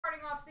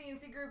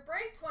CNC Group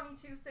Break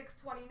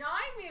 22/6/29.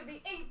 We have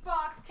the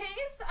 8-box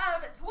case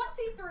of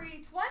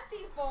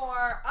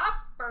 23/24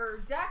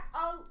 Upper Deck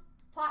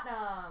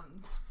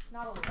Platinum.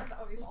 Not a lure, that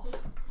would be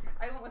false.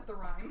 I went with the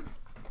rhyme.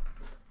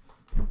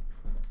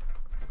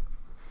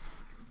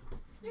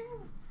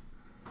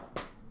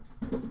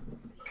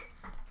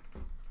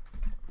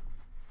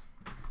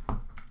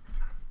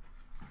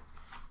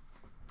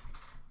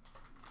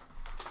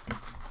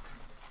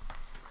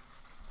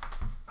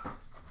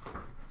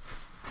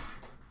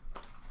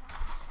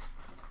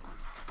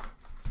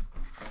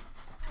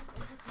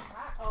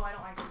 Oh, I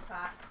don't like these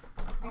packs.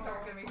 These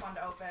aren't going to be fun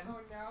to open.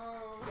 Oh,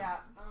 no. Yeah.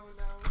 Oh,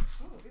 no.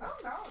 Ooh, Oh,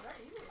 no, they're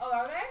easy. Oh,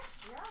 are they?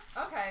 Yeah.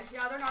 Okay.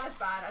 Yeah, they're not as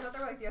bad. I thought they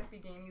were like the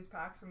SB Game Use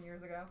packs from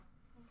years ago.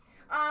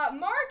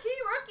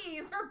 Marquee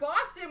rookies for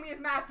Boston. We have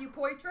Matthew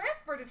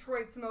Poitras. For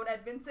Detroit, Simone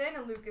Edvinson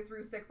and Lucas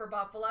Rusick for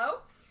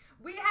Buffalo.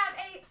 We have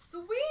a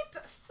sweet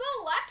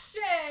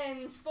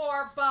selections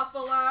for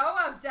Buffalo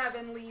of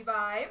Devin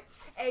Levi.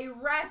 A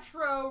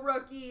retro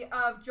rookie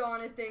of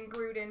Jonathan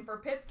Gruden for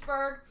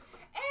Pittsburgh.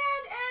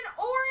 And an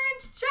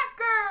orange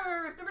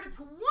checkers, number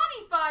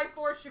 25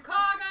 for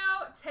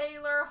Chicago,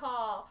 Taylor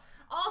Hall.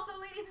 Also,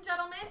 ladies and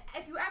gentlemen,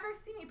 if you ever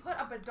see me put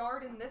a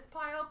Bedard in this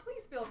pile,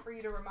 please feel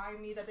free to remind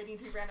me that they need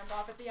to be randomed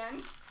off at the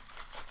end.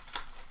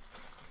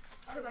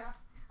 Oh, yeah.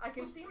 I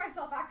can see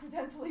myself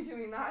accidentally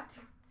doing that.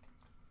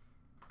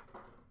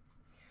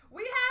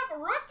 We have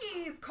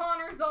rookies,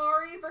 Connor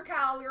Zary for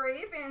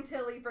Calgary,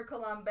 Fantilli for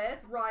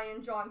Columbus,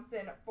 Ryan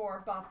Johnson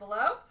for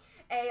Buffalo.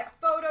 A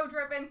photo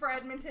driven for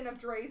Edmonton of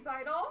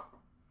Draisaitl.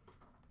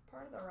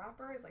 Part of the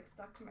wrapper is like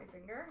stuck to my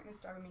finger and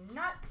it's driving me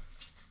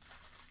nuts.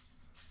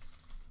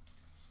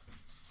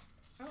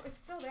 Oh, it's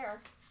still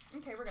there.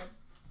 Okay, we're good.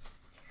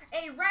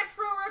 A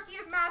retro rookie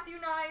of Matthew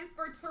Nyes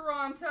for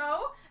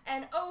Toronto.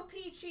 An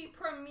OPC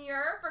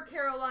Premier for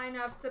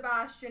Carolina of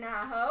Sebastian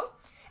Aho.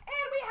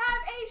 And we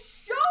have a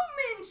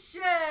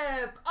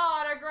showmanship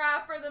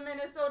autograph for the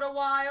Minnesota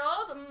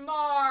Wild,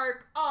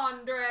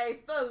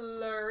 Marc-Andre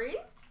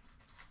Fleury.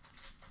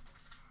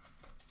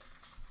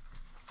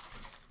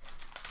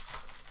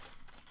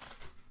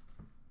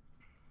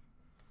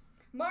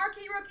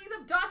 Marquee rookies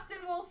of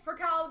Dustin Wolf for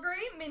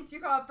Calgary,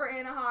 Mintyukov for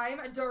Anaheim,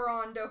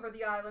 Durando for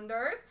the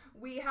Islanders.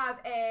 We have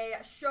a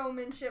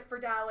showmanship for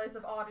Dallas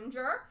of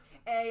Ottinger,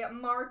 a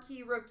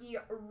marquee rookie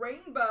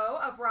rainbow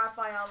of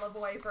Raphael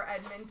Lavoie for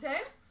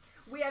Edmonton.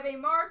 We have a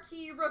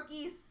marquee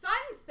rookie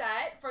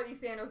sunset for the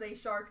San Jose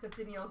Sharks of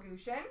Daniil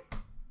Gushin.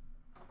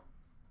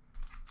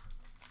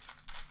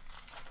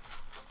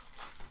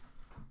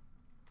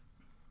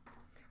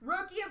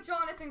 Rookie of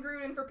Jonathan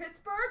Gruden for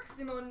Pittsburgh,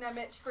 Simon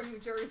Nemec for New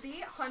Jersey,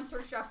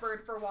 Hunter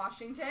Shepard for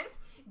Washington,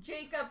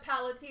 Jacob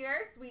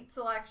Pelletier, sweet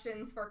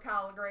selections for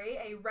Calgary,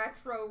 a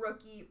retro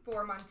rookie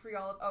for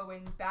Montreal of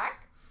Owen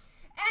Beck,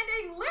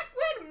 and a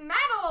liquid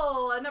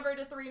metal, number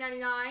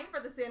 /399 for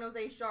the San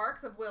Jose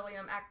Sharks of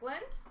William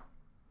Eklund.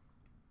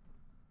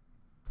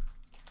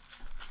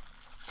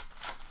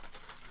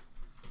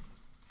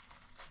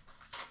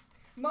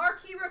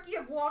 Marquee rookie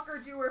of Walker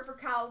Dewar for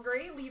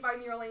Calgary, Levi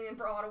Muralanen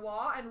for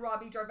Ottawa, and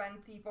Robbie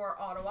Jarventi for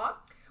Ottawa.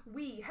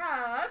 We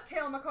have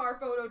Cale Makar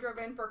photo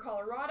driven for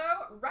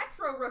Colorado,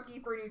 retro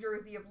rookie for New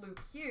Jersey of Luke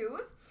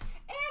Hughes,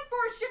 and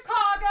for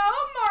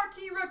Chicago,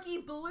 marquee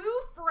rookie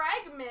blue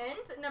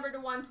fragment, number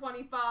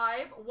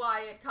 /125,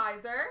 Wyatt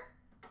Kaiser.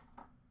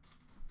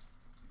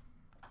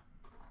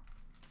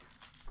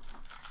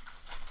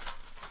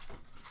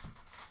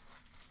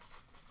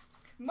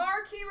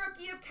 Marquee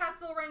rookie of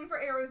Kesselring for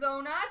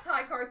Arizona,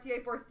 Ty Cartier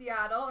for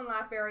Seattle, and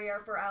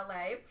Laferriere for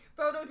LA.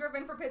 Photo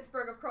driven for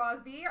Pittsburgh of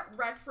Crosby,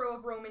 retro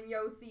of Roman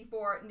Josi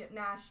for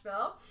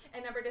Nashville,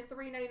 and number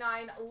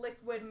 /399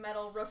 liquid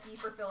metal rookie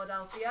for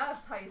Philadelphia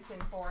of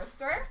Tyson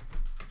Forrester. These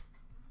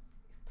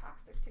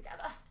packs stick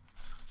together.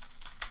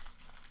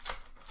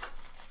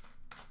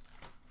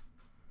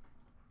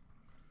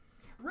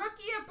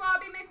 Rookie of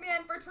Bobby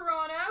McMahon for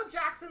Toronto,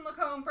 Jackson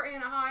Lacombe for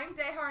Anaheim,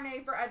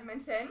 Desharnais for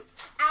Edmonton,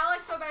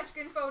 Alex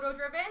Ovechkin photo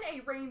driven, a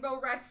rainbow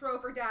retro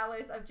for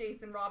Dallas of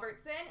Jason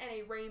Robertson, and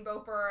a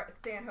rainbow for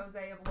San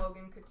Jose of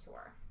Logan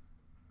Couture.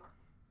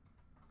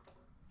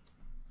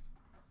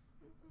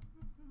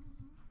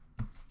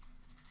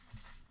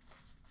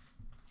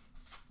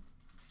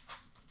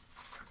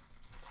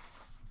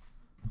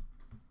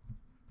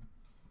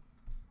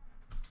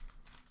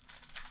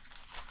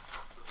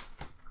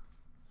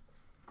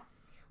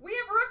 We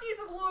have rookies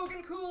of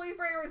Logan Cooley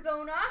for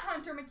Arizona,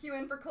 Hunter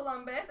McEwen for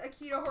Columbus,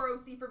 Akito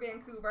Hirose for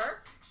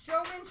Vancouver,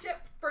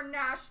 showmanship for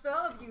Nashville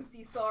of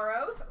UC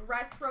Soros,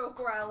 retro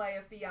for LA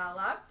of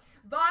Fiala,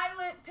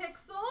 Violet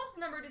Pixels,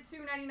 number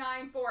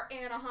 /299 for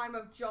Anaheim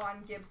of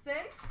John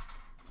Gibson.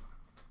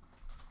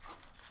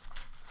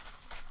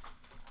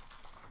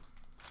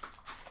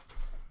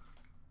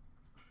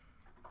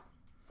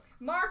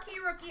 Marquee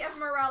rookie of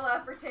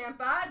Morella for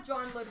Tampa,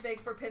 John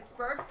Ludwig for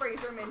Pittsburgh,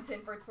 Fraser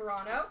Minton for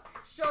Toronto,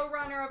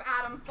 showrunner of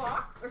Adam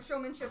Fox, or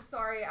showmanship,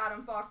 sorry,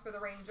 Adam Fox for the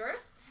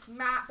Rangers,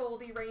 Matt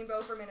Boldy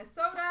Rainbow for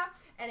Minnesota,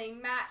 and a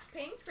matte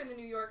pink for the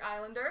New York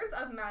Islanders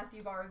of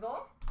Matthew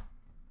Barzal.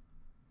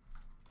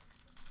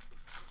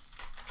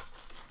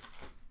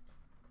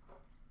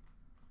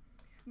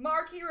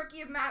 Marquee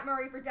rookie of Matt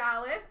Murray for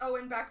Dallas,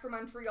 Owen Beck for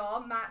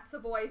Montreal, Matt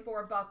Savoy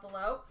for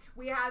Buffalo.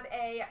 We have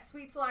a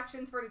Sweet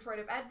Selections for Detroit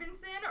of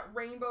Edvinson,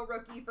 Rainbow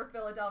rookie for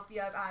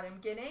Philadelphia of Adam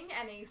Ginning,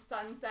 and a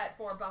Sunset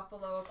for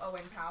Buffalo of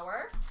Owen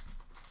Power.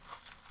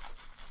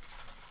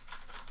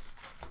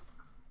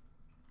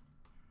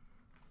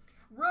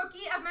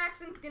 Rookie of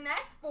Maxence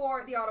Gannett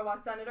for the Ottawa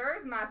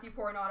Senators, Matthew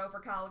Coronado for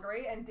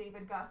Calgary, and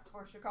David Gust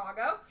for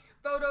Chicago.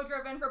 Photo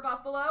driven for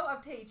Buffalo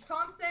of Tage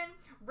Thompson,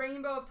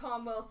 Rainbow of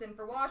Tom Wilson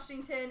for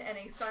Washington, and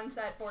a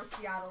Sunset for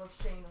Seattle of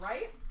Shane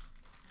Wright.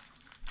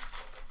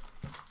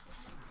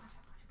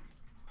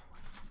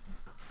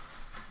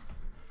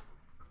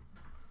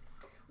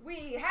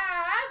 We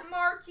have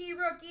marquee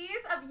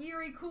rookies of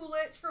Yuri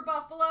Kulich for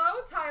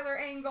Buffalo, Tyler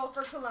Angle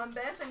for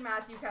Columbus, and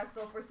Matthew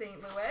Kessel for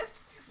St. Louis.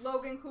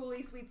 Logan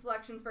Cooley, Sweet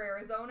Selections for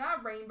Arizona,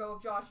 Rainbow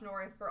of Josh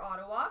Norris for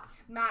Ottawa,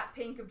 Matt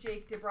Pink of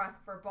Jake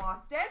DeBrusk for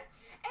Boston,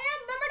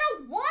 and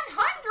number to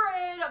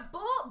 100,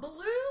 Blue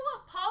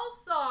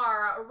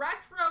Pulsar,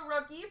 retro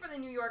rookie for the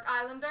New York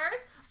Islanders,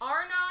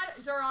 Arnaud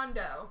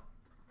Durando.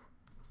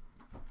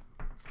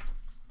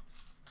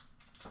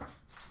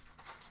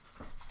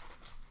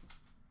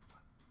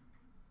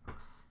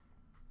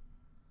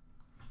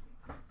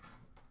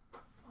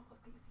 I'll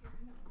put these here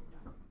and then we're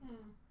done.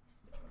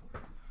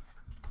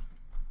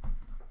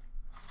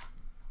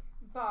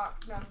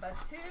 Box number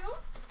 2.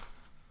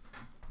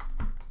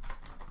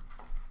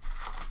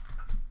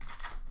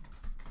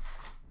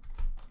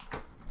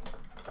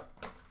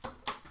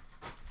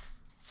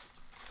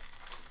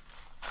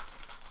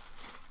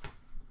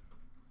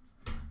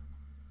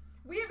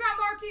 We've got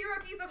marquee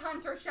rookies of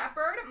Hunter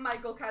Shepard,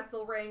 Michael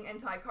Kesselring,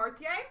 and Ty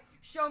Cartier.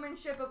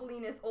 Showmanship of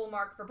Linus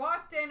Ullmark for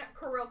Boston,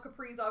 Kirill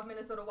Kaprizov,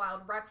 Minnesota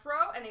Wild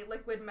Retro, and a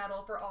liquid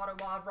metal for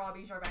Ottawa of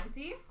Robbie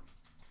Jarventi.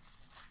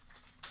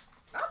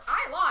 Oh,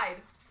 I lied.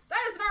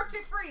 That is an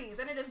Arctic Freeze,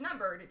 and it is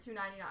numbered at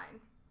 $2.99.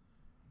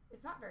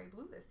 It's not very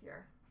blue this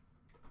year.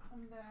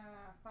 And the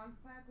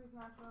sunset is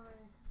not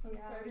really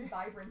very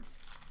vibrant.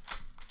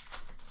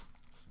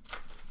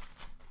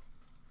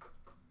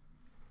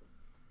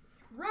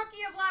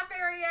 Rookie of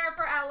LaFerriere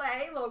for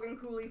LA, Logan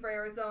Cooley for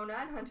Arizona,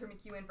 and Hunter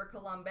McEwen for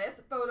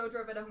Columbus. Photo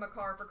driven of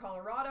Makar for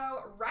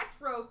Colorado.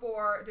 Retro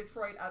for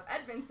Detroit of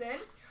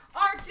Edvinson.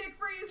 Arctic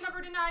Freeze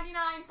number to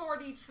 99 for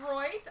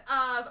Detroit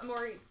of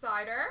Moritz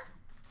Seider.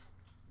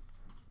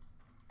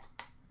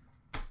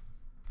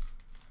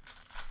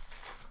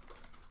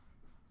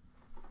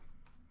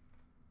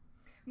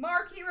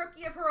 Marquee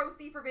rookie of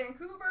Hiroshi for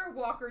Vancouver,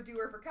 Walker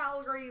Dewar for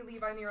Calgary,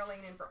 Levi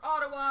Miralainen for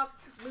Ottawa,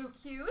 Luke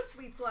Hughes,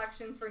 Sweet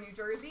Selections for New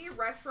Jersey,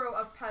 retro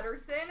of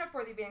Pedersen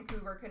for the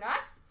Vancouver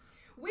Canucks.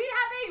 We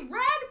have a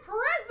red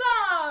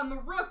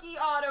prism rookie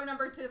auto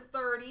number to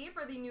 30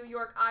 for the New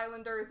York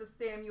Islanders of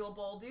Samuel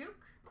Bolduc.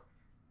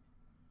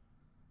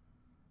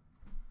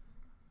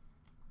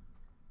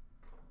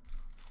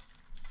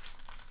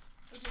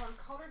 Do you want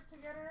colors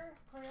together,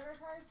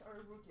 prioritized,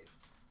 or rookies?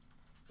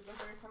 Because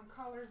there are some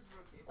colors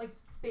rookies. Like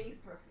base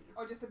rookies.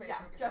 Oh, just the base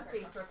rookies. Just okay,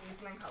 base rookies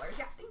and then colors.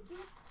 Yeah, thank you.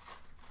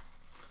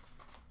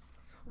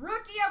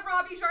 Rookie of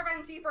Robbie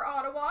Jarventi for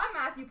Ottawa,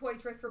 Matthew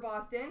Poitras for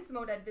Boston,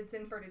 Simone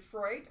Edvinson for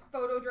Detroit,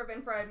 photo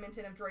driven for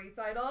Edmonton of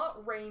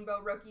Draisaitl, rainbow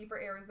rookie for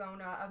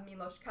Arizona of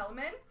Milos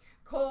Kelman,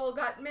 Cole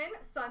Gutman,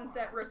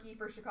 sunset rookie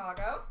for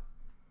Chicago.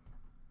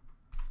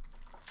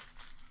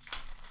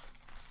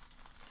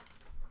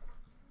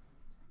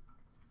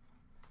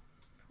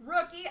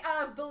 Rookie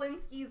of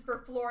Belinsky's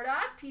for Florida,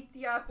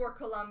 Pizia for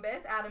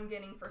Columbus, Adam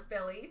Ginning for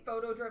Philly,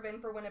 photo driven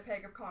for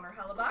Winnipeg of Connor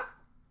Hellebuck,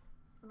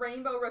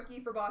 rainbow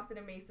rookie for Boston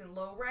of Mason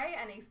Lowray,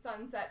 and a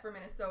sunset for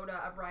Minnesota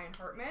of Ryan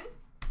Hartman.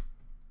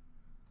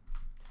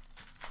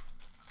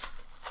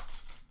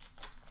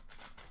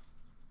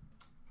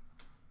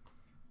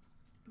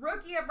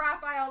 Rookie of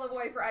Raphael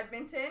Lavoie for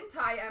Edmonton,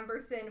 Ty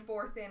Emberson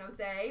for San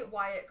Jose,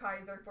 Wyatt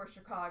Kaiser for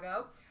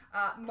Chicago,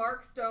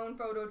 Mark Stone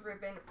photo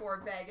driven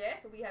for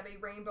Vegas. We have a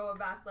rainbow of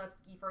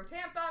Vasilevsky for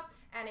Tampa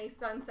and a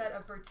sunset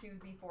of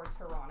Bertuzzi for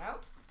Toronto.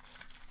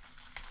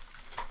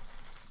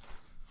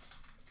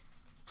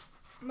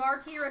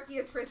 Marquee rookie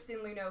of Tristan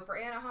Luneau for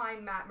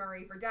Anaheim, Matt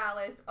Murray for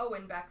Dallas,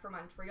 Owen Beck for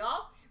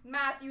Montreal,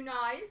 Matthew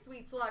Nyes,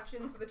 Sweet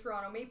Selections for the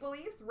Toronto Maple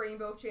Leafs,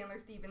 rainbow of Chandler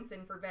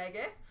Stevenson for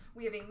Vegas.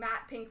 We have a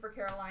matte pink for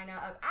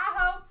Carolina of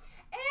Aho,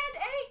 and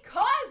a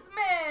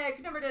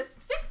cosmic number to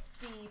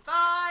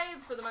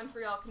 65 for the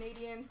Montreal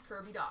Canadiens,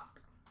 Kirby Dach.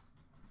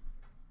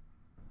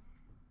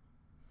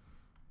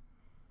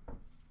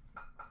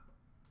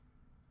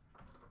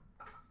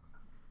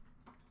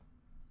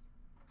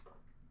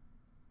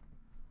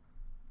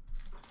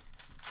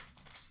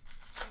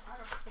 I'm out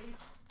of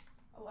space.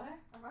 What?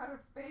 I'm out of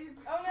space.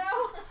 Oh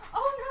no!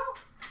 Oh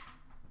no!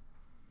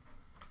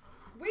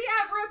 We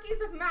have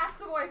rookies of Matt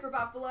Savoy for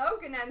Buffalo,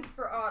 Ganens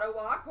for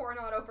Ottawa,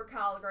 Coronado for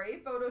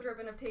Calgary, photo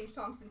driven of Tage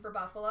Thompson for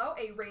Buffalo,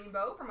 a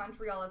rainbow for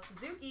Montreal of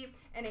Suzuki,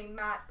 and a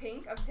matte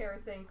pink of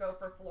Tarasenko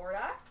for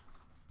Florida.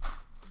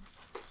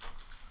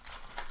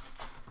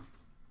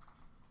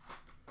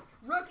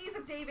 Rookies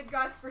of David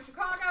Gust for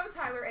Chicago,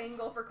 Tyler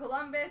Angle for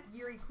Columbus,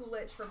 Yuri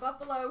Kulich for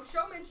Buffalo,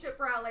 Showmanship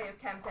for LA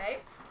of Kempe,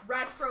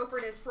 Retro for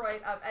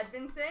Detroit of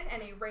Edvinson,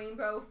 and a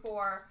Rainbow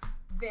for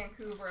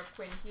Vancouver of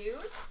Quinn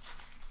Hughes.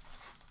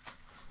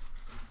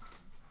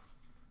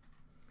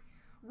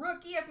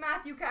 Rookie of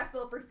Matthew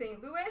Kessel for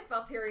St. Louis,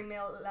 Valtteri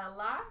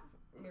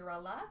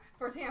Mirella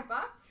for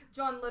Tampa,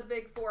 John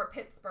Ludwig for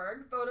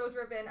Pittsburgh, Photo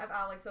Driven of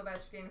Alex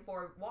Ovechkin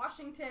for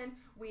Washington.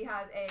 We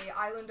have a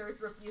Islanders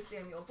rookie of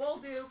Samuel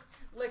Bolduc,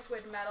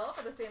 Liquid Metal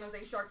for the San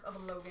Jose Sharks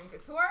of Logan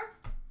Couture.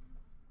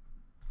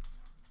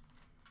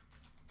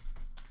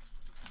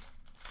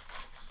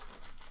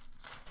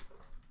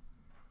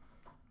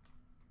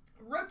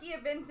 Rookie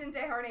of Vincent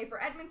Desharnais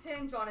for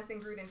Edmonton,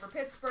 Jonathan Gruden for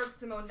Pittsburgh,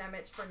 Simone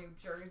Nemec for New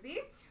Jersey.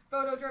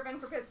 Photo Driven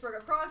for Pittsburgh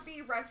of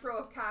Crosby, Retro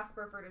of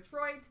Casper for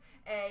Detroit,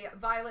 a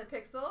Violet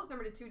Pixels,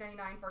 number to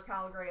 299 for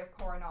Calgary of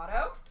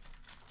Coronado.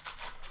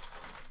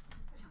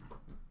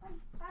 I'm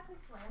so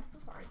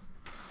sorry.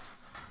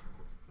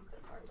 I'm so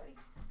sorry, buddy.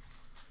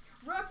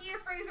 Rookie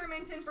of Fraser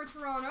Minton for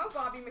Toronto,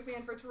 Bobby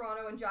McMahon for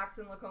Toronto, and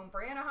Jackson Lacombe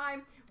for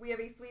Anaheim. We have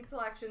a Sweet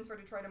Selections for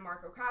Detroit of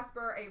Marco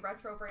Casper, a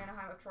Retro for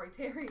Anaheim of Troy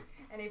Terry,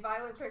 and a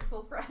Violet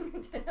Pixels for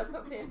Edmonton of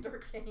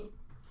Evander Kane.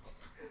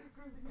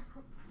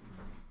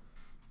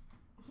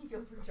 He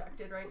feels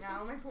rejected right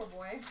now, my poor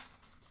boy.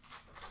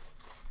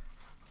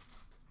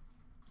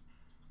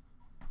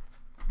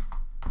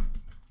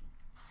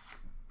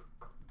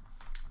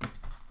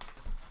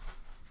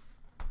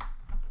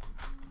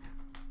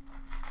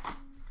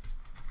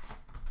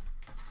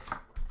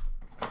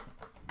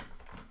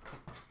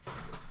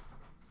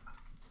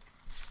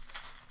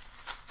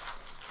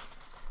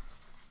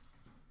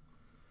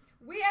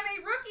 We have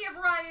a rookie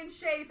of Ryan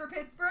Shea for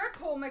Pittsburgh,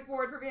 Cole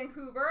McWard for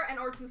Vancouver, and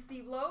Artur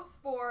Stevlos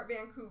for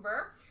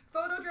Vancouver.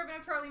 Photo Driven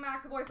of Charlie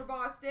McAvoy for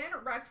Boston,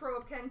 Retro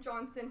of Kent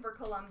Johnson for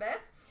Columbus,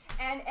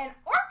 and an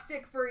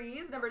Arctic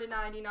Freeze, number to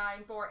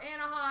 99 for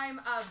Anaheim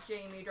of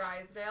Jamie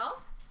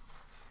Drysdale.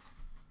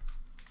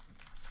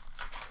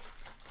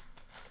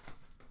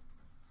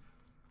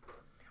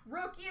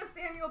 Rookie of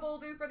Samuel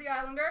Bolduc for the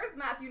Islanders,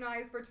 Matthew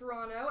Nyes for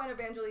Toronto, and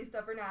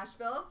Evangelista for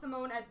Nashville.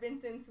 Simone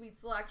Edvinson Sweet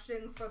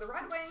Selections for the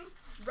Red Wings.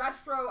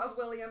 Retro of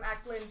William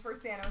Eklund for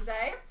San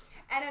Jose.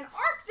 And an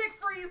Arctic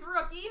Freeze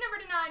rookie, number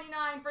to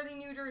 99 for the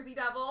New Jersey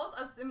Devils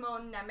of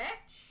Simone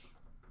Nemec.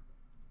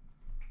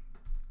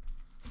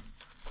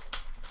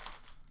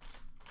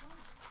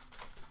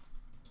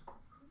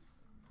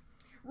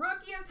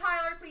 Rookie of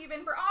Tyler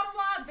Cleven for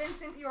Ottawa,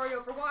 Vincent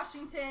Iorio for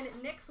Washington,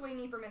 Nick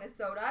Sweeney for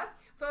Minnesota.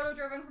 Photo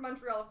Driven for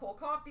Montreal, Cole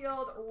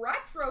Caulfield,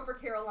 Retro for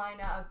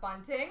Carolina of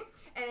Bunting,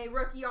 and a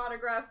rookie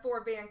autograph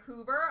for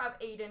Vancouver of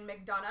Aiden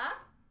McDonough.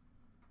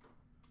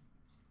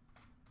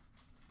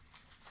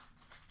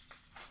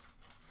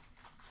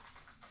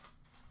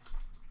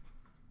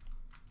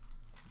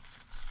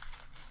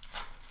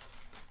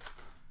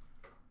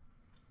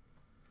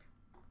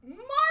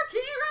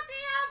 Marquee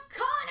rookie of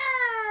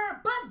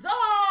Connor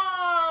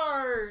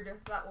Bedard!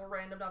 So that will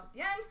random up at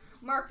the end.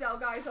 Mark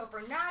Delgaiso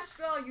for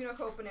Nashville,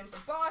 Unokopanen for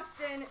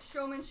Boston,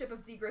 Showmanship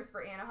of Zegras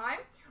for Anaheim,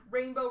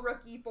 Rainbow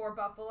rookie for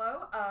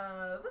Buffalo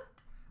of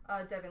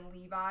Devin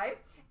Levi,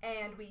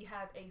 and we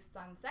have a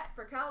Sunset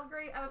for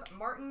Calgary of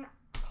Martin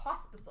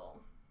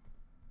Hospital.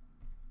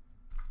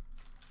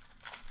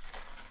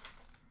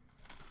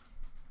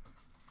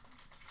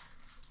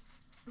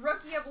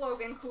 Rookie of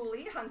Logan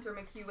Cooley, Hunter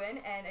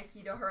McEwen, and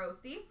Akito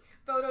Hiroshi.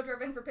 Photo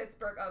Driven for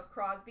Pittsburgh of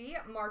Crosby.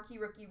 Marquee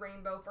Rookie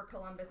Rainbow for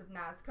Columbus of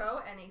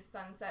Nazco. And a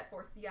Sunset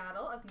for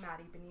Seattle of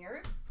Matty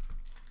Beniers.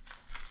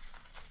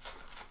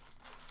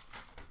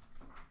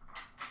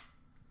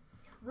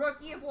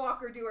 Rookie of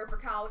Walker Dewar for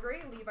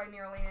Calgary. Levi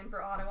Miralainen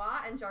for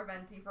Ottawa. And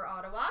Jarventi for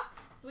Ottawa.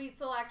 Sweet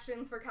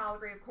Selections for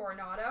Calgary of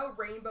Coronado.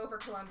 Rainbow for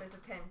Columbus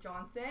of Kent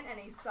Johnson. And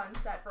a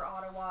Sunset for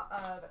Ottawa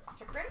of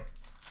Chikrin.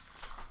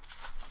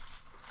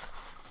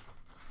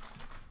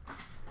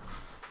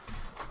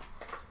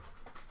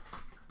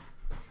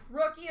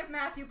 Rookie of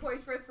Matthew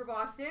Poitras for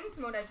Boston,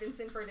 Simone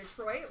Edvinson for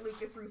Detroit,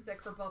 Lucas Rusick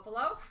for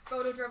Buffalo,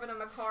 Photo Driven of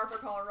Makar for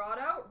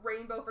Colorado,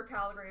 Rainbow for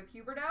Calgary of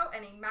Huberdeau,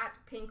 and a matte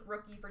pink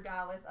rookie for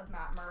Dallas of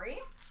Matt Murray.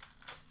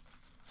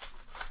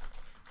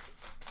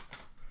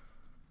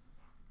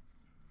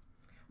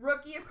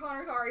 Rookie of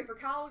Connor Zary for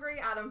Calgary,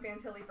 Adam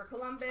Fantilli for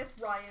Columbus,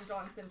 Ryan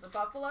Johnson for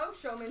Buffalo,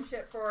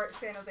 Showmanship for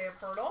San Jose of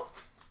Hurdle,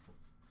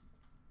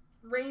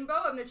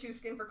 Rainbow of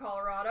Nichushkin for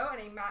Colorado, and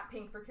a matte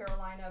pink for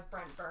Carolina of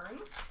Brent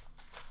Burns.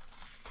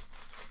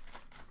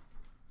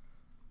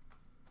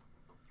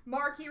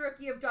 Marquee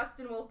Rookie of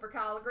Dustin Wolf for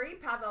Calgary,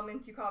 Pavel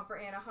Mintyukov for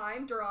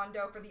Anaheim,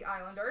 Durando for the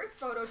Islanders,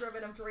 Photo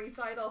Driven of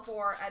Draisaitl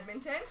for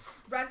Edmonton,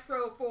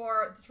 Retro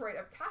for Detroit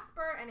of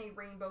Casper, and a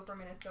Rainbow for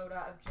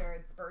Minnesota of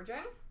Jared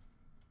Spurgeon.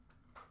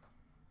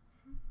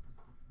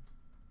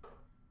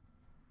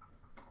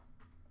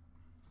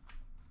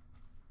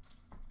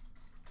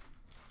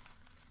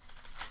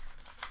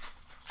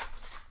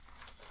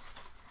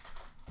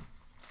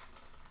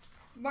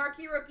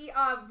 Marquee rookie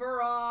of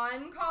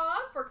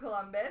Voronkov for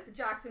Columbus,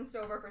 Jackson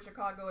Stover for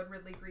Chicago, and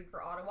Ridley Greig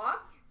for Ottawa.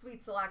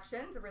 Sweet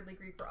selections of Ridley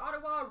Greig for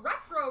Ottawa.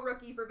 Retro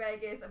rookie for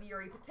Vegas of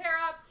Yuri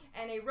Patera.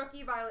 And a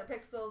rookie Violet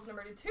Pixels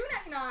number to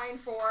 299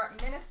 for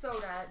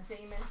Minnesota,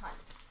 Damon Hunt.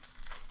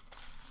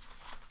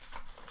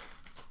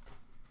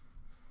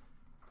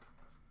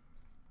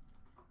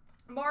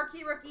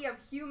 Marquee rookie of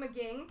Hugh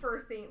McGing for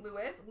St.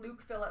 Louis.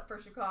 Luke Phillip for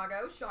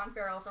Chicago. Sean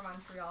Farrell for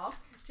Montreal.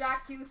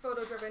 Jack Hughes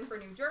photo driven for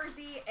New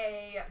Jersey.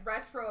 A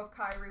retro of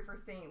Kyrou for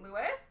St.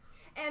 Louis.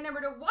 And number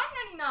to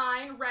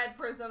 199, red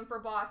prism for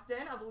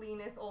Boston of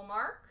Linus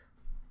Ullmark.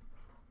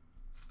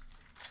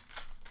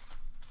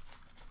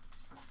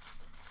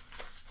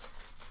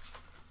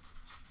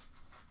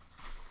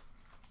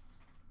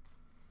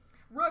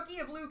 Rookie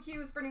of Luke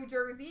Hughes for New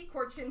Jersey,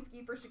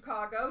 Korchinski for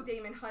Chicago,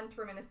 Damon Hunt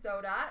for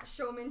Minnesota,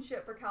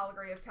 Showmanship for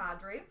Calgary of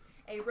Kadri,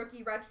 a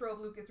rookie retro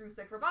of Lucas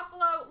Rusick for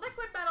Buffalo,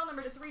 liquid metal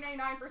number to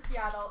 399 for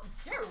Seattle,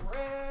 Jared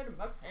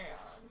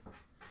McCann.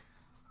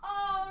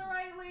 All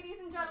right, ladies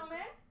and gentlemen,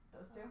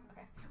 those two,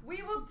 okay.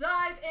 We will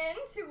dive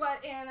into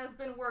what Anna's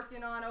been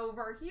working on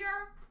over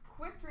here.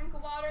 Quick drink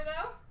of water,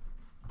 though.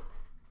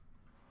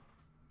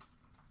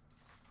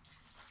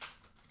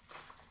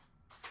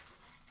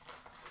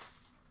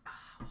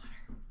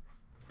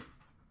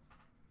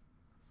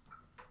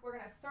 We're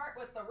going to start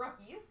with the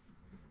rookies,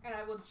 and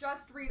I will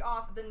just read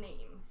off the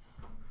names.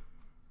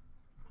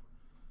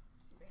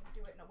 See if I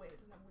can do it in a way that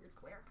doesn't have weird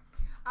glare.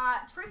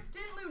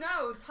 Tristan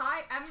Luneau,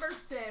 Ty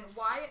Emberson,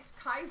 Wyatt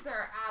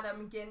Kaiser,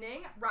 Adam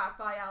Ginning,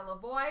 Raphael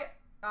Lavoie,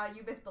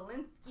 Uvis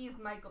Balinskis,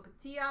 Michael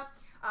Patia,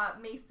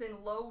 Mason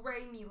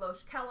Lowray,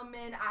 Milos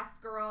Kellerman,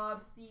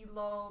 Askarov,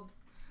 Sealobes,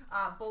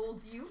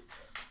 Bolduke,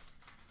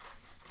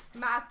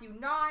 Matthew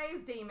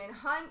Nyes, Damon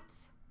Hunt,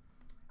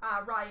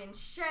 Ryan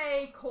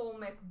Shea, Cole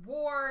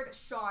McWard,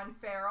 Sean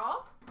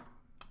Farrell,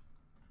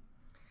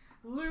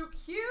 Luke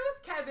Hughes,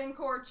 Kevin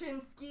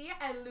Korchinski,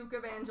 and Luke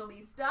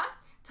Evangelista,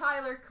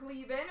 Tyler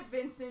Cleven,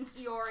 Vincent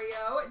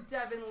Iorio,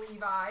 Devin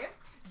Levi,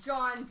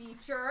 John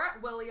Beecher,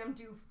 William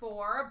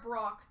Dufour,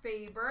 Brock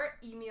Faber,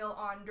 Emil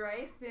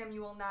Andre,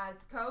 Samuel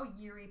Nazco,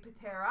 Yuri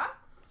Patera,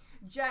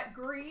 Jet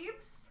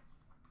Greaves,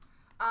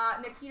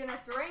 Nikita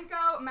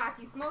Nestorenko,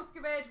 Maki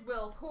Smoskovich,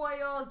 Will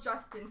Coyle,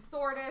 Justin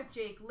Sordiff,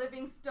 Jake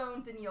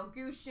Livingstone, Daniil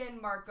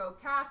Gushin, Marco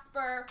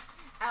Casper,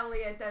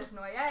 Elliot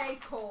Desnoyers,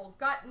 Cole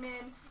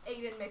Gutman,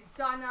 Aiden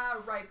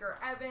McDonough, Riker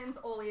Evans,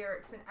 Oli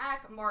Eriksson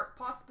Ek, Mark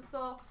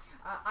Pospisil,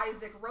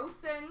 Isaac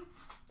Rosen,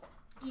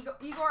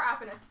 Igor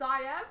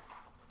Afanasyev,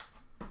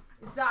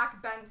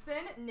 Zach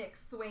Benson, Nick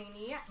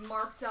Swaney,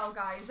 Mark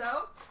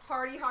Delgaizo,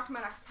 Hardy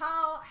Hockman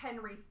Aktal,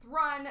 Henry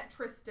Thrun,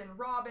 Tristan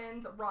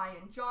Robbins,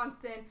 Ryan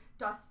Johnson,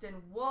 Dustin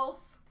Wolf,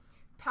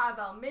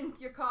 Pavel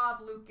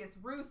Mintyukov, Lucas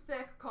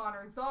Rusick,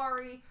 Connor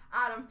Zari,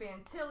 Adam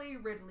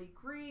Fantilli, Ridley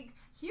Greig,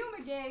 Hugh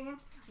McGing,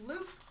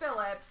 Luke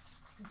Phillip,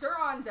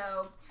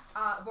 Durando,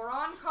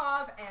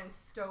 Voronkov, and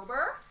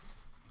Stober.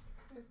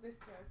 There's this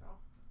too as well.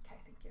 Okay,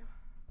 thank you.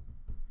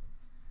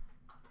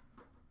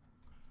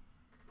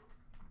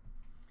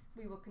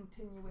 We will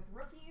continue with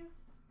rookies.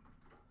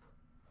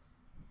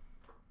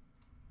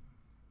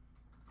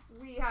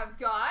 We have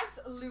got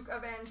Luke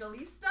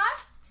Evangelista,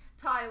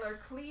 Tyler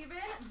Cleven,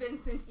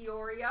 Vincent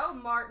Iorio,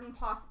 Martin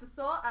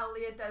Pospisil,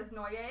 Elliot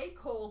Desnoyers,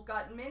 Cole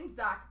Gutman,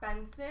 Zach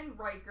Benson,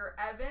 Riker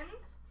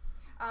Evans,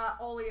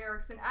 Oli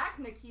Eriksson Ek,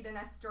 Nikita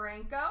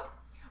Nestorenko,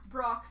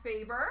 Brock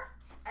Faber,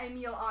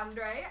 Emil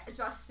Andre,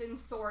 Justin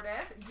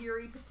Sordiff,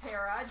 Yuri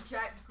Patera,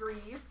 Jet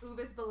Greaves,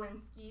 Uvis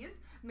Balinskis,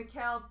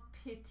 Mikhail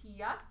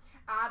Pitia,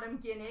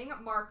 Adam Ginning,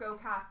 Marco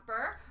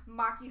Casper,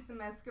 Maki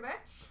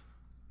Smeskovich,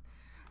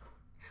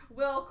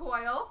 Will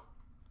Coyle,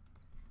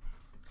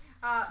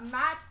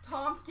 Matt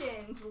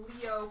Tompkins,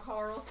 Leo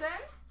Carlson,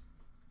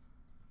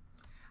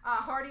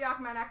 Hardy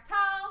Akman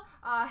Aktal,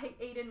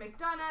 Aiden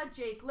McDonough,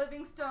 Jake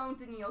Livingstone,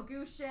 Daniil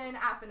Gushin,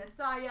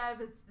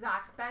 Afanasyev,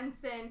 Zach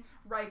Benson,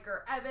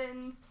 Riker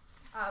Evans,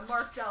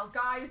 Mark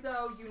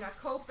Delgaizo, Yuna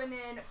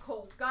Koppanen,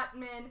 Cole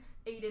Gutman,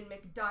 Aiden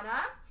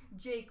McDonough,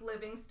 Jake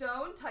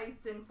Livingstone,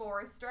 Tyson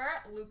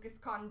Forrester, Lucas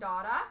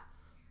Condata,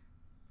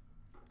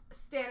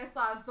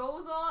 Stanislav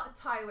Vozol,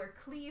 Tyler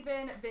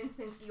Cleven,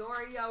 Vincent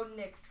Iorio,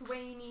 Nick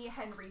Swaney,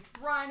 Henry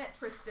Thrun,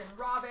 Tristan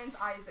Robbins,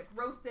 Isaac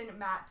Rosen,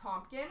 Matt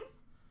Tompkins,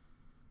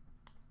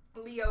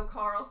 Leo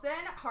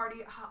Carlson,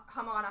 Hardy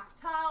Haman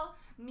Aktal,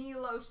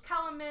 Milos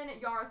Kellerman,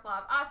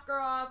 Yaroslav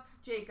Askarov,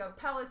 Jacob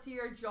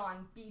Pelletier,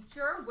 John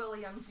Beecher,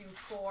 William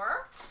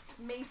Dufour,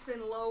 Mason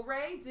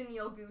Lowray,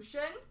 Daniil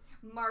Gushin,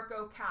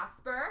 Marco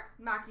Casper,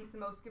 Maki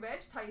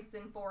Smoskovich,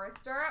 Tyson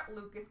Forrester,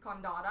 Lucas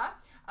Condata,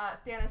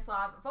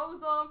 Stanislav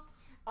Vozol,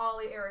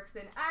 Oli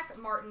Eriksson Ek,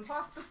 Martin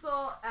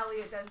Pospisil,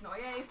 Elliot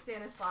Desnoyers,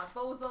 Stanislav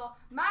Vozol,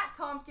 Matt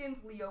Tompkins,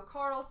 Leo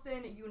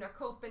Carlson, Yuna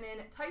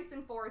Koppanen,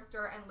 Tyson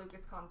Forrester, and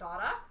Lucas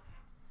Condata.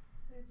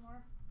 There's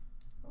more.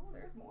 Oh,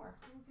 there's more.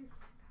 Rookies.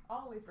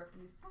 Always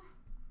rookies.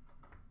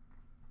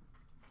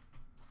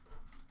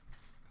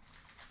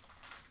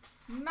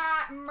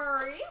 Matt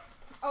Murray,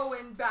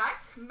 Owen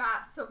Beck,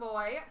 Matt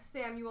Savoy,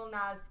 Samuel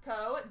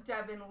Nazco,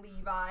 Devin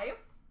Levi,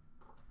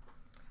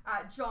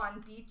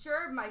 John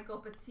Beecher, Michael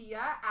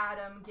Patia,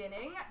 Adam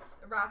Ginning,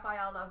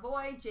 Raphael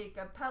Lavoie,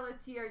 Jacob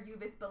Pelletier,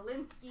 Uvis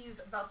Belinskis,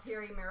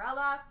 Valtteri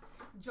Mirella,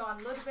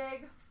 John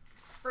Ludwig,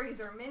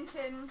 Fraser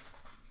Minton,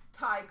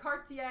 Ty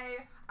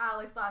Cartier,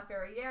 Alex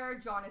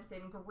Laferriere,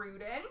 Jonathan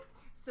Gruden,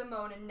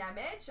 Simone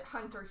Nemec,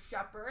 Hunter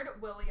Shepard,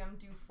 William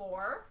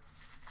Dufour,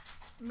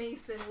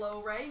 Mason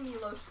Lowray,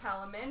 Milos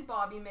Kelemen,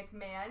 Bobby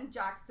McMahon,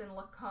 Jackson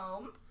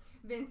Lacombe,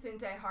 Vincent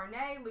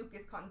Desharnais,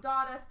 Lucas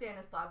Condotta,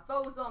 Stanislav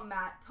Vozil,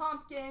 Matt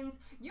Tompkins,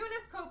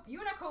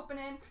 Una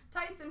Kopanen,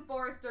 Tyson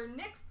Forrester,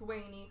 Nick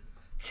Swaney,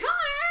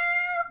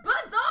 Connor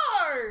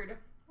Bedard,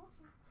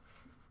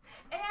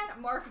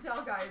 and Mark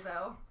Del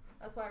Gaizo.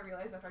 That's why I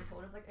realized after I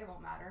told her, I was like, it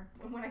won't matter.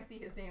 When I see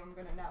his name, I'm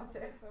going to announce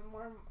it. So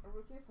more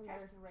rookies, and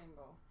there's a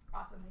rainbow.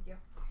 Awesome, thank you.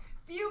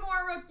 Few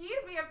more rookies.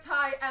 We have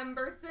Ty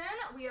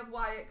Emberson. We have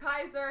Wyatt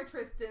Kaiser,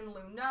 Tristan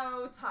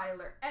Luneau,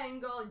 Tyler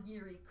Engel,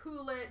 Yuri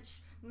Kulich,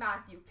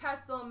 Matthew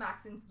Kessel,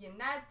 Maxence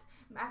Guinnett,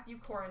 Matthew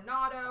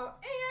Coronado,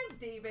 and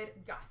David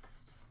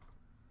Gust.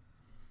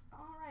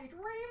 All right,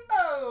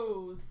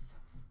 rainbows.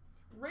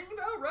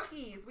 Rainbow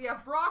rookies. We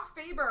have Brock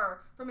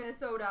Faber for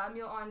Minnesota,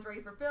 Emil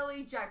Andre for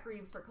Philly, Jack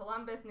Greaves for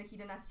Columbus,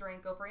 Nikita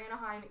Nesterenko for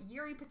Anaheim,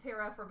 Yuri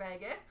Patera for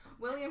Vegas,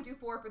 William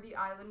Dufour for the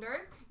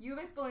Islanders,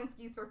 Uvis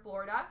Belinskis for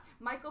Florida,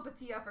 Michael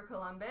Patia for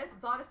Columbus,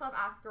 Yaroslav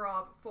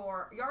Askarov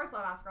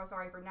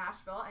for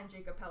Nashville, and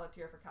Jacob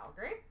Pelletier for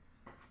Calgary.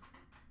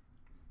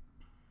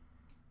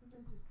 This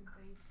is just the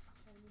base,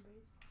 shiny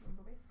base.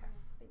 Rainbow base, okay.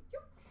 Thank you.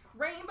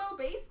 Rainbow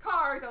base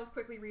cards. I'll just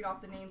quickly read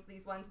off the names of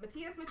these ones.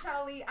 Matthias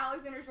Matelli,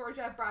 Alexander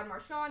Georgiev, Brad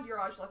Marchand,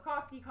 Juraj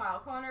Slavkovsky, Kyle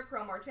Connor,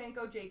 Kirill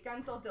Marchenko, Jake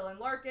Gensel, Dylan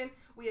Larkin.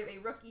 We have a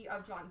rookie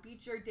of John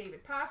Beecher,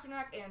 David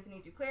Pasternak,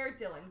 Anthony Duclair,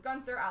 Dylan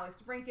Gunther, Alex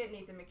DeBrincat,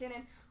 Nathan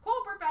McKinnon,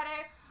 Cole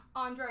Perfette,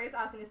 Andres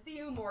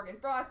Athanasiou, Morgan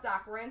Frost,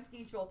 Zach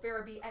Wierenski, Joel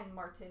Farabee, and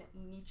Martin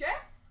Nietzsche.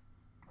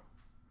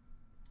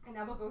 And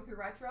now we'll go through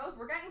retros.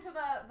 We're getting to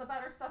the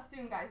better stuff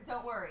soon, guys.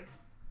 Don't worry.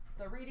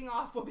 The reading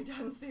off will be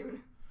done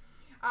soon.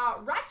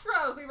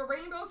 Retros, we have a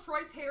rainbow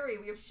Troy Terry.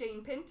 We have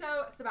Shane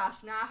Pinto,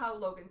 Sebastian Aho,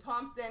 Logan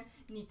Thompson,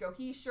 Nico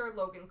Heischer,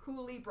 Logan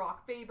Cooley,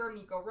 Brock Faber,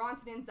 Mikko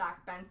Rantanen,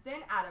 Zach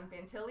Benson, Adam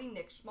Fantilli,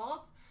 Nick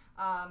Schmaltz,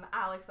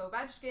 Alex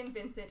Ovechkin,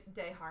 Vincent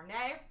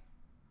Desharnais,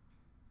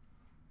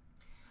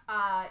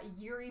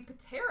 Yuri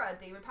Patera,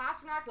 David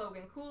Pasternak,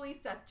 Logan Cooley,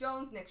 Seth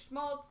Jones, Nick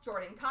Schmaltz,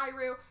 Jordan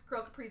Kyrou,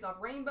 Kirill Kaprizov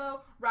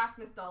Rainbow,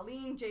 Rasmus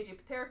Dahlin, JJ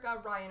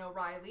Paterka, Ryan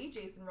O'Reilly,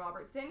 Jason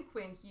Robertson,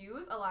 Quinn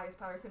Hughes, Elias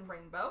Patterson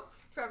Rainbow,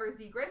 Trevor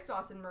Zegras,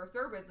 Dawson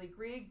Mercer, Ridley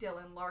Grieg,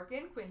 Dylan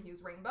Larkin, Quinn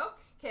Hughes Rainbow,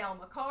 Kale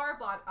McCarr,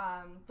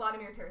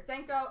 Vladimir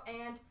Tarasenko,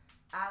 and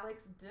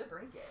Alex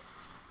DeBrincat.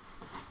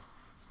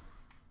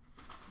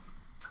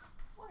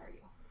 What are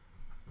you?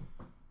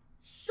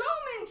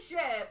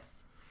 Showmanships!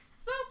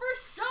 So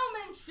for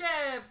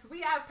showmanships,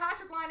 we have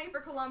Patrick Laine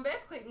for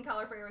Columbus, Clayton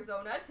Keller for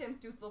Arizona, Tim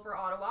Stützle for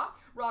Ottawa,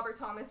 Robert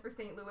Thomas for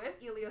St. Louis,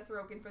 Ilya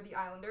Sorokin for the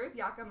Islanders,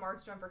 Jakob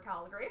Markstrom for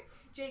Calgary,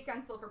 Jake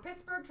Gensel for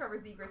Pittsburgh, Trevor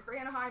Zegras for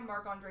Anaheim,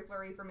 Marc-Andre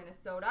Fleury for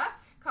Minnesota,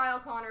 Kyle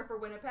Connor for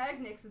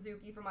Winnipeg, Nick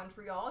Suzuki for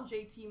Montreal,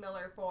 JT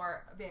Miller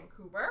for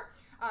Vancouver,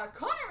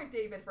 Connor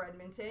McDavid for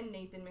Edmonton,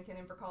 Nathan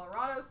McKinnon for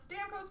Colorado,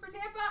 Stamkos for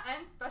Tampa,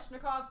 and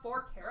Svechnikov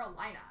for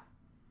Carolina.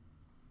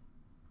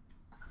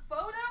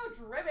 Photo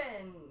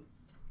Drivens.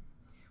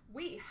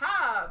 We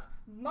have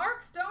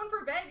Mark Stone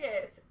for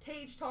Vegas,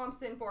 Tage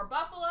Thompson for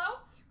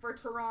Buffalo, for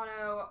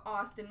Toronto,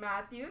 Austin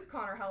Matthews,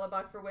 Connor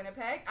Hellebuck for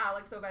Winnipeg,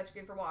 Alex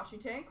Ovechkin for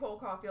Washington, Cole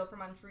Caulfield for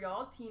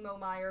Montreal, Timo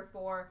Meier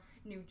for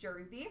New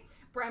Jersey,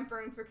 Brent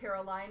Burns for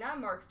Carolina,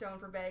 Mark Stone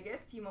for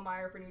Vegas, Timo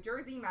Meier for New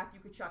Jersey, Matthew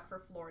Tkachuk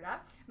for Florida,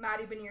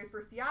 Matty Beniers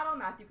for Seattle,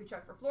 Matthew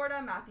Tkachuk for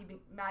Florida,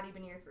 Matty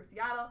Beniers for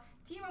Seattle,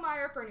 Timo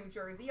Meier for New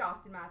Jersey,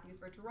 Austin Matthews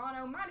for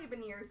Toronto, Matty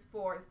Beniers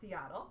for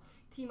Seattle,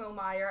 Timo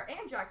Meier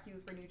and Jack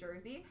Hughes for New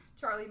Jersey,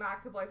 Charlie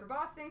McAvoy for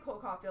Boston, Cole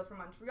Caulfield for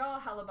Montreal,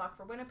 Hellebuck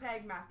for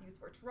Winnipeg, Matthews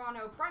for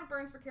Toronto, Brent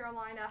Burns for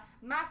Carolina,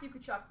 Matthew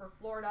Tkachuk for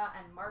Florida,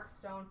 and Mark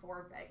Stone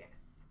for Vegas.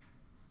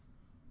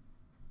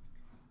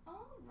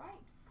 All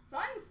right,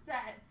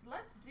 sunsets.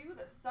 Let's do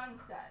the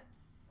sunsets.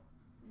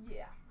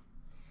 Yeah.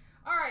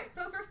 All right,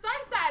 so for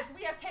sunsets,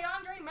 we have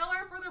K'Andre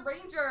Miller for the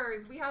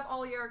Rangers. We have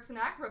Ollie Eriksson,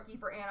 rookie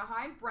for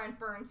Anaheim. Brent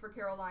Burns for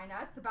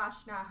Carolina.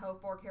 Sebastian Aho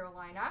for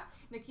Carolina.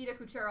 Nikita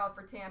Kucherov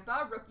for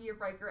Tampa. Rookie of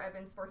Riker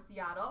Evans for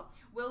Seattle.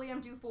 William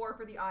Dufour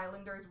for the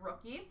Islanders,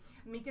 rookie.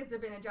 Mika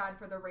Zibanejad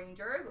for the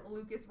Rangers.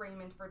 Lucas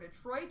Raymond for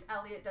Detroit.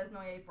 Elliot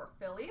Desnoyers for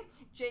Philly.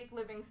 Jake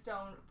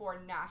Livingstone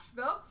for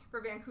Nashville.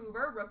 For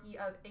Vancouver, rookie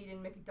of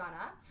Aiden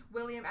McDonough.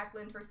 William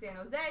Eklund for San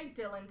Jose.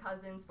 Dylan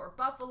Cousins for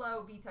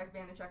Buffalo. Vitek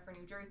Vanacek for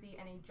New Jersey.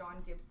 And a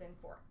John Gibson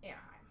for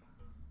Anaheim.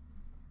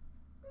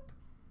 Boop.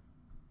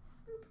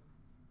 Boop.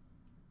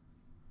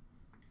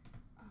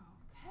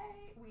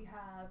 Okay, we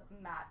have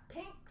Matt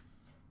Pinks.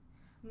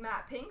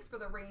 Matt Pinks for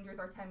the Rangers,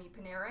 Artemi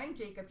Panarin.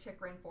 Jacob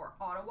Chychrun for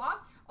Ottawa.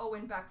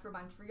 Owen Beck for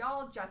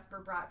Montreal.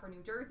 Jesper Bratt for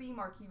New Jersey.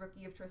 Marquee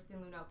rookie of Tristan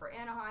Luneau for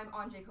Anaheim.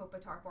 Andrei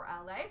Kopitar for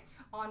LA.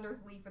 Anders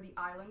Lee for the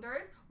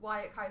Islanders.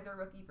 Wyatt Kaiser,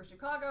 rookie for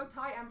Chicago.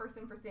 Ty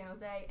Emberson for San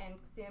Jose. And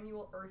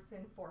Samuel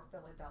Urson for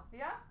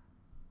Philadelphia.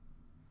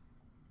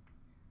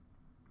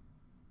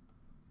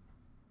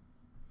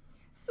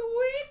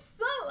 Sweep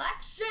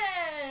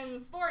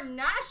selections for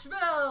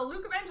Nashville.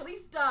 Luke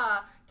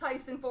Evangelista.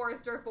 Tyson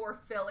Forrester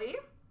for Philly.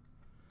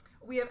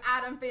 We have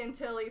Adam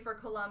Fantilli for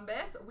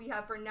Columbus. We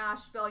have for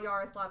Nashville,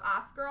 Yaroslav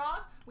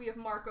Askarov. We have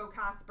Marco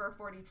Casper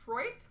for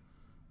Detroit.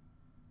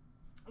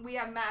 We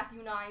have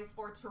Matthew Nyes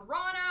for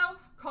Toronto.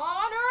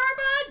 Connor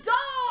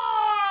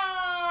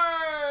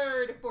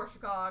Bedard for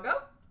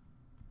Chicago.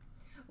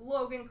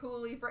 Logan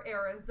Cooley for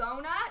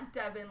Arizona.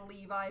 Devin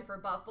Levi for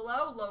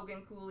Buffalo.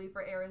 Logan Cooley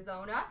for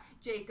Arizona.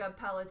 Jacob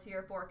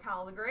Pelletier for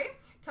Calgary.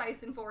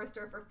 Tyson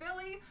Forrester for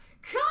Philly.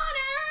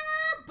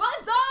 Connor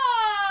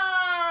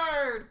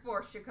Bedard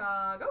for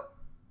Chicago.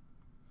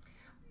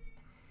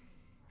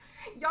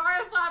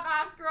 Yaroslav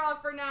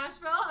Askarov for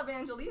Nashville.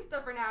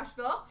 Evangelista for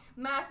Nashville.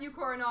 Matthew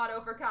Coronado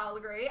for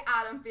Calgary.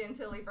 Adam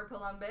Fantilli for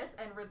Columbus.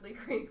 And Ridley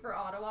Creek for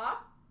Ottawa.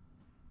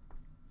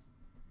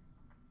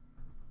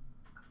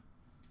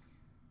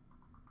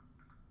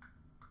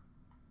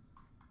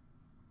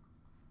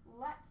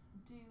 Let's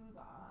do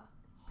the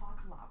hot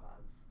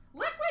lavas.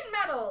 Liquid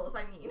metals,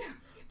 I mean.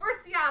 For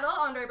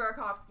Seattle, Andrei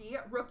Burakovsky,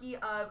 rookie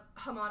of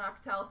Hamon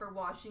Akhtel for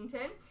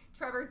Washington.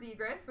 Trevor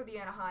Zegras for the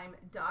Anaheim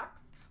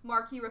Ducks.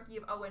 Marquee rookie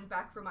of Owen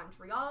Beck for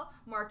Montreal.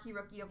 Marquee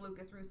rookie of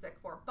Lucas Rusick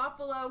for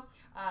Buffalo.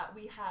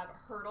 We have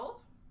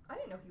Hurdle. I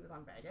didn't know he was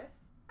on Vegas.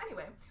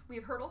 Anyway, we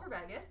have Hurdle for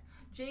Vegas.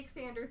 Jake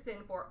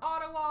Sanderson for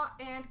Ottawa.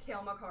 And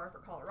Cale Makar for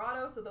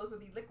Colorado. So those were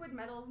the liquid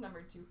metals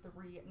numbered to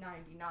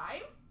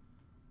 $3.99.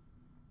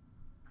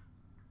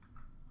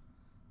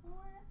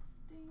 Let's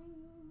do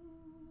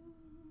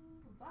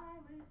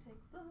Violet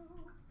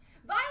Pixels.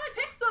 Violet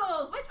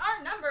Pixels, which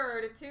are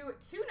numbered to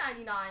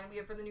 $2.99. We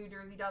have for the New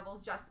Jersey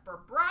Devils, Jesper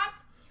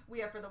Bratt. We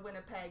have for the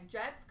Winnipeg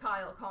Jets,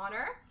 Kyle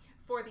Connor.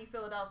 For the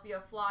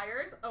Philadelphia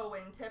Flyers,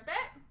 Owen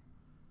Tippett.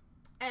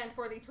 And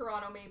for the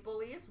Toronto Maple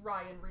Leafs,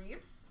 Ryan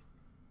Reeves.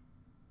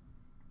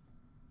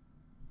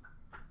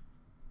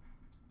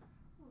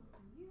 We'll do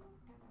you,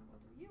 and then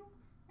we'll do you,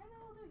 and then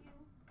we'll do you,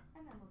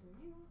 and then we'll do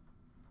you,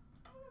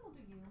 and then we'll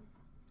do you.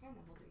 And then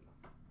we'll do you.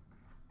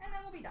 And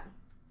then we'll be done.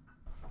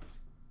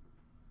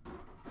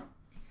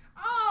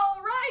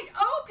 All right.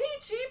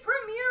 OPC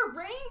Premier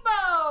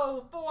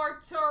Rainbow for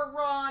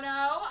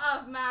Toronto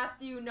of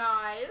Matthew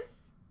Nyes.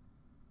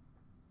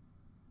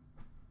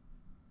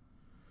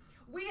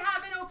 We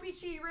have an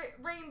OPC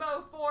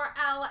Rainbow for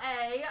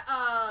LA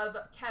of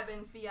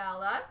Kevin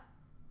Fiala.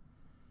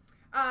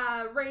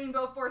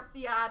 Rainbow for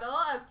Seattle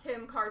of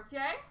Tim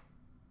Cartier.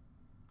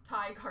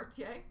 Ty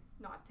Cartier,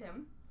 not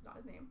Tim. It's not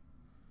his name.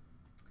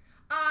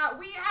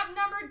 We have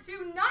number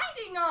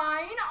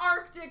 299,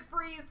 Arctic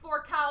Freeze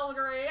for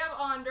Calgary of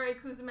Andrei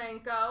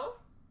Kuzmenko.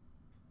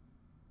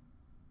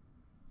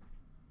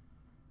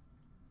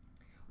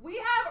 We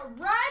have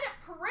Red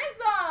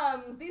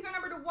Prisms. These are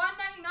numbered to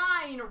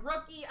 199,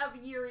 Rookie of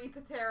Yuri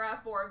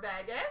Patera for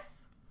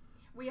Vegas.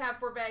 We have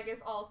for Vegas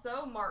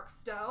also Mark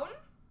Stone.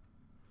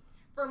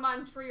 For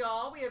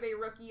Montreal, we have a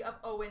rookie of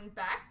Owen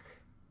Beck.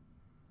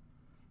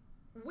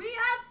 We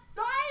have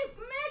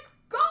Seismic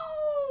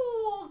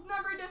Golds,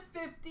 numbered to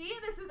 50.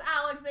 This is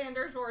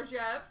Alexander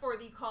Georgiev for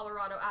the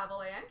Colorado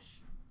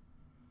Avalanche.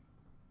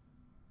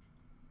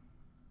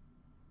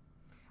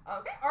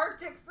 Okay,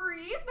 Arctic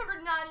Freeze, number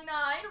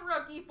 99,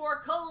 rookie for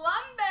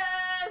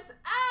Columbus,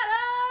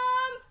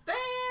 Adam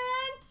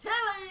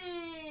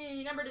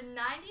Fantilli, number to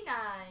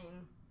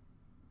 99.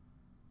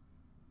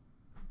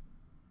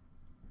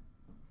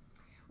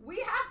 We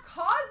have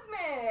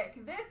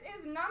Cosmic. This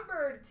is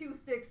numbered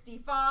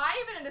 265,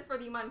 and it is for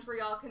the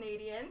Montreal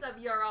Canadiens of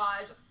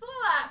Juraj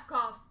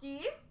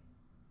Slafkovsky.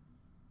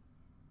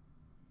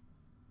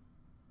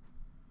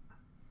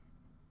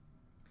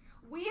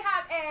 We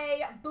have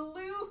a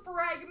blue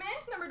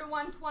fragment, number to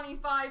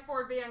 125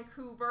 for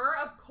Vancouver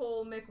of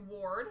Cole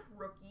McWard,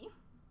 rookie.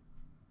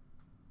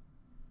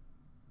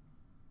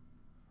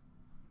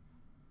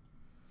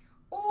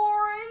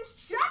 Orange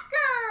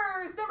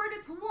checkers, number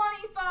to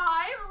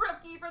 25,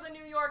 rookie for the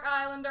New York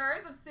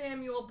Islanders of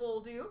Samuel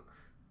Bolduc.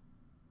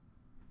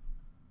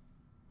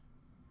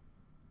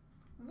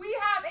 We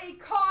have a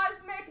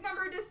cosmic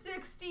number to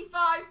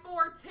 65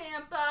 for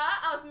Tampa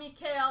of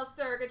Mikhail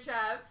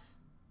Sergachev.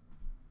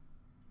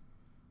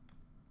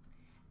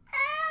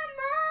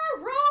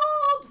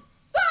 Emerald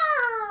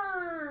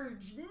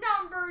Surge,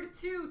 numbered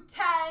to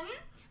 10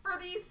 for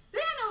the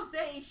San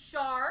Jose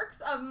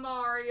Sharks of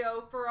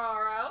Mario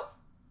Ferraro.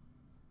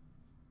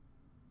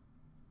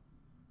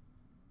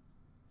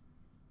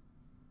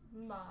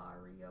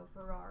 Mario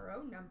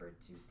Ferraro, numbered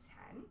to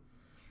 10.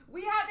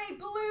 We have a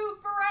blue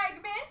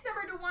fragment,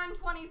 number to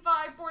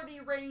 125 for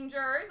the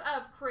Rangers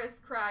of Chris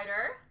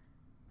Kreider.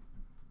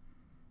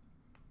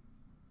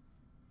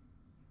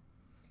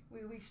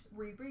 We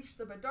reached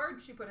the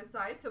Bedard she put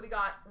aside, so we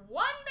got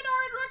one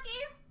Bedard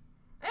rookie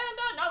and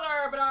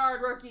another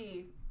Bedard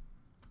rookie.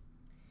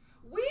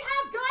 We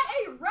have got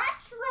a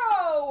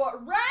retro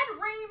red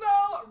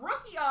rainbow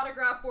rookie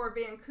autograph for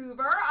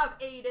Vancouver of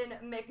Aiden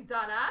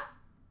McDonough.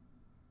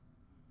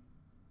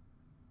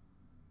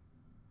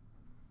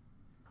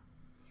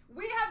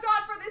 We have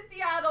got for the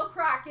Seattle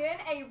Kraken second,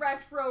 a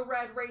retro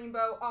red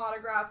rainbow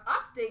autograph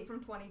update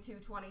from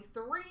 22-23,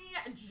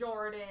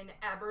 Jordan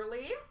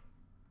Eberle.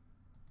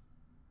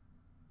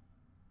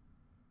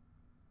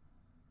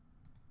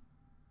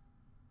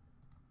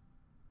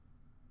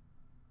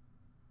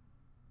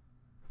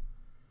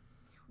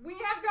 We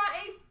have got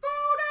a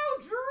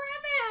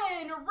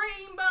photo-driven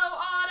rainbow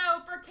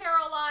auto for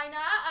Carolina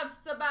of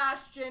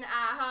Sebastian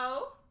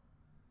Aho.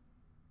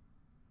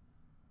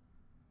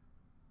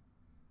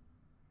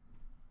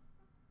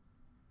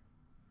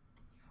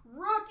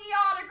 Rookie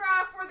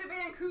autograph for the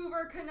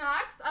Vancouver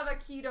Canucks of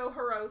Akito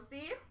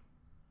Hirose.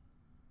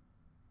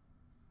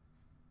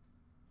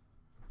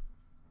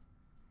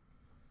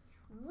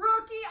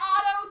 Rookie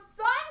auto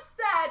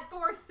sunset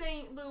for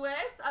St.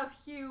 Louis of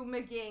Hugh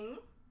McGing.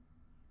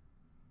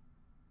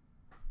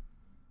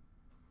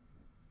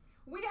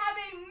 We have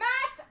a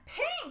matte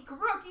pink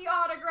rookie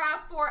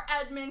autograph for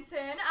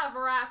Edmonton of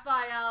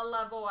Raphael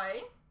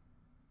Lavoie.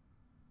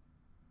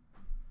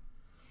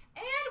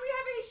 And we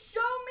have a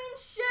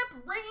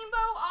showmanship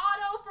rainbow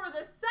auto for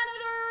the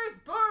Senators,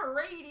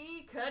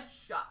 Brady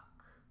Tkachuk.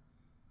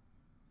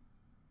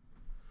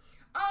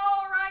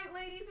 All right,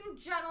 ladies and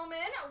gentlemen,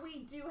 we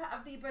do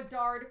have the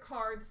Bedard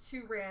cards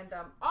to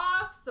random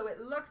off. So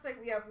it looks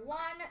like we have 1,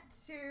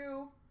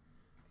 2,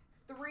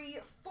 3,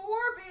 4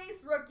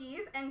 base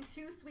rookies and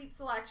 2 sweet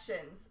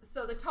selections.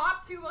 So the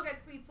top 2 will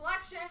get sweet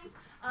selections.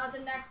 The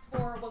next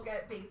 4 will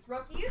get base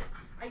rookies.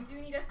 I do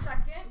need a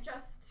second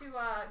just to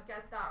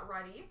get that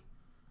ready,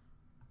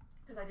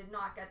 because I did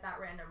not get that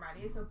random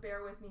ready. So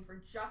bear with me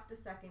for just a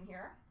second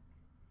here.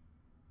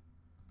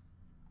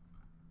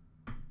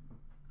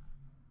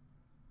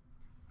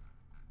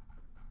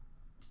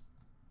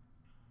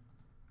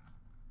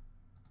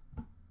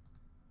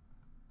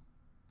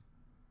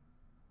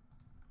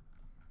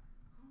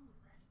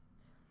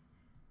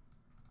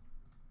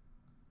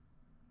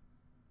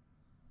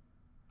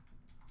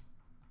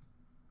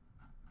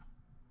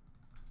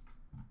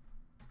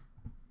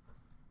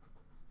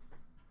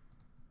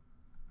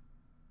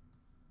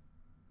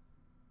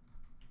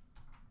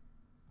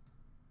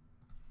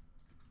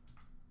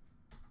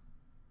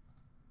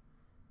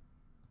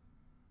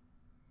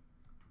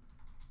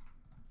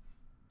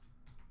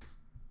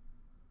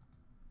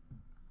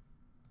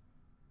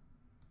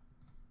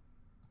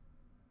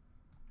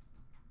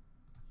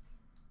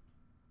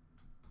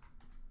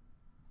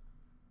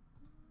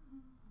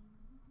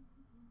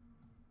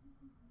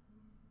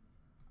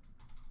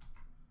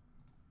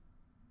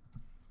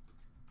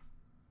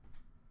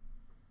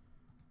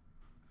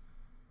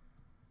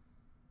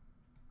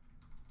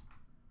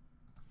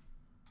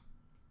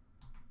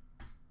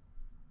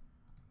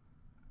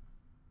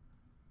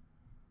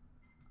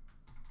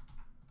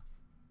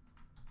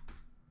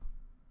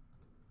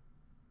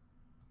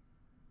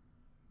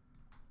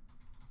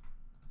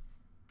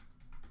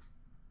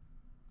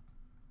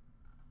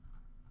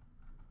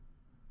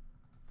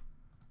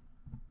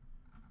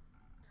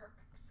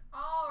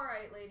 All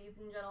right, ladies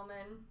and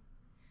gentlemen.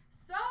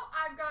 So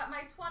I've got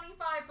my 25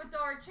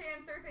 Bedard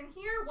Chancers in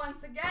here.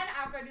 Once again,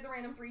 after I do the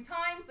random 3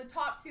 times, the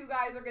top 2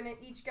 guys are going to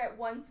each get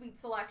 1 sweet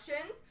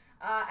selections.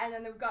 And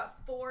then they've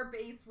got 4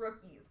 base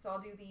rookies. So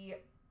I'll do the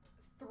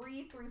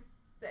 3 through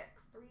 6.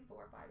 3,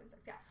 4, 5, and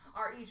 6. Yeah,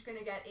 are each going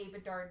to get a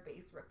Bedard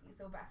base rookie.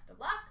 So best of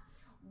luck.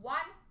 1,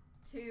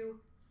 2,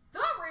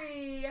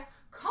 3.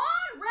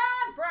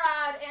 Conrad,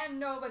 Brad, and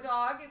Nova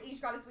Dog have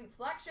each got a sweet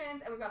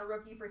selections. And we've got a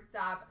rookie for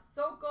Sab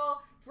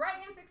Sokol,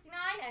 Dragon 69,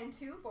 and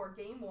 2 for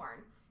Game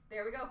Worn.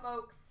 There we go,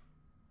 folks.